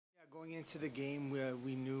Going into the game,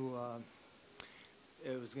 we knew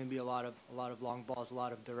it was going to be a lot of long balls, a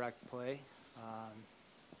lot of direct play. Um,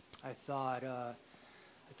 I thought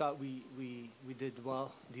we did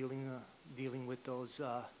well dealing with those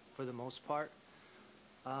for the most part.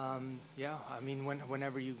 Yeah, I mean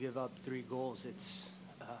whenever you give up 3 goals, it's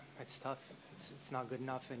tough. It's not good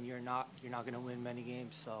enough, and you're not going to win many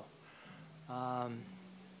games. So um,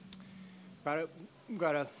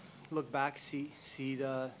 gotta look back, see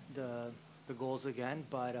the goals again.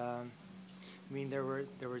 But I mean there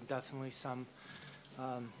were definitely some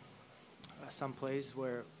plays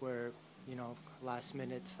where last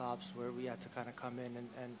minute stops where we had to kind of come in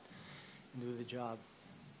and do the job.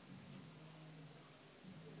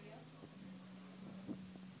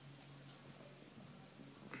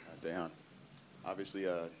 Dejan, obviously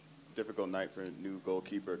a difficult night for new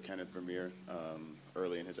goalkeeper Kenneth Vermeer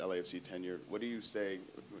early in his LAFC tenure. What do you say in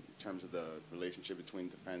terms of the relationship between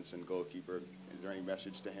defense and goalkeeper? Is there any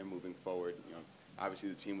message to him moving forward? Obviously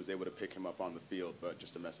the team was able to pick him up on the field, but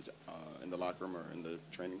just a message in the locker room or in the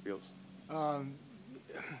training fields? Um,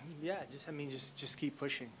 yeah, just keep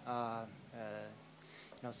pushing.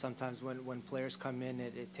 Sometimes when players come in,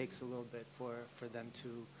 it takes a little bit for them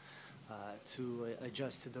to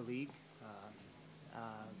adjust to the league.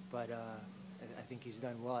 But I think he's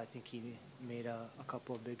done well. I think he made a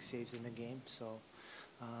couple of big saves in the game. So,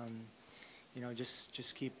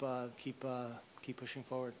 just keep pushing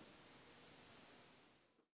forward.